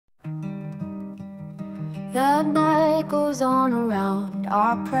The night goes on around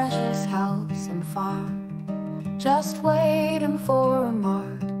our precious house and farm, just waiting for a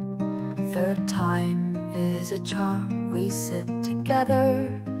mark. Third time is a charm. We sit together,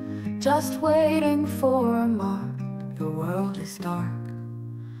 just waiting for a mark. The world is dark.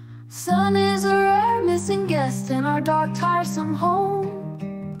 Sun is a rare missing guest in our dark, tiresome home.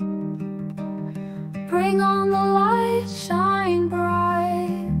 Bring on the light, shine bright.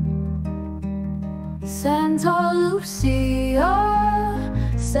 Santa Lucia,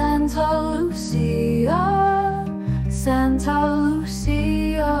 Santa Lucia, Santa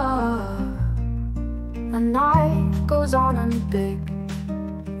Lucia. The night goes on and big,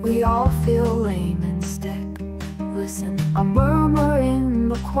 we all feel lame and stick. Listen, a murmur in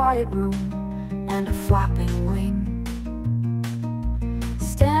the quiet room, and a flapping wing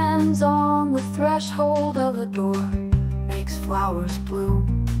stands on the threshold of the door, makes flowers bloom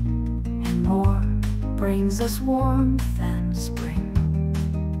and more, brings us warmth and spring.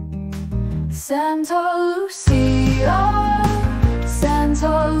 Santa Lucia,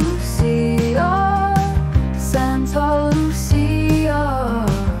 Santa Lucia, Santa Lucia.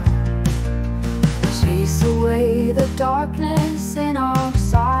 Chase away the darkness in our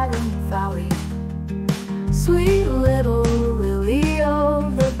silent valley. Sweet little lily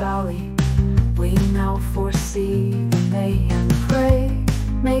of the valley, we now foresee the May and pray.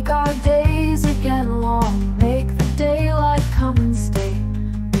 Make our days again long, make the daylight come and stay,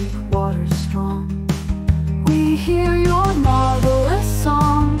 make waters strong. We hear your marvelous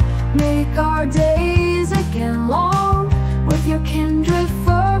song, make our days again long, with your kindred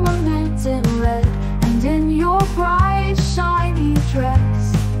firmament in red, and in your bright shiny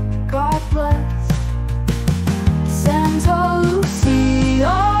dress. God bless Santa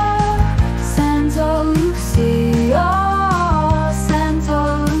Lucia, Santa Lucia,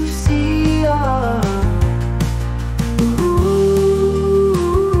 Santa Lucia. Ooh, ooh,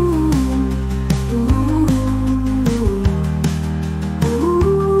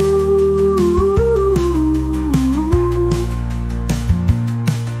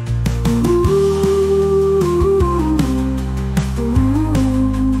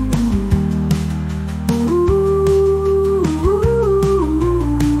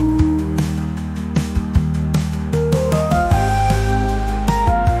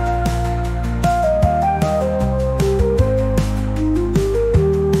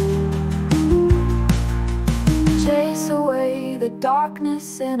 chase away the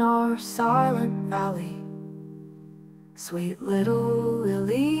darkness in our silent valley. Sweet little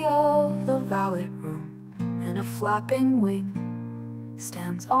lily of the valley room, and a flapping wing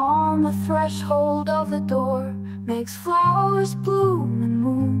stands on the threshold of the door, makes flowers bloom and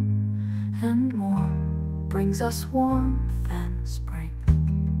moon and more, brings us warmth and spring.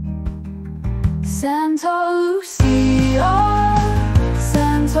 Santa Lucia,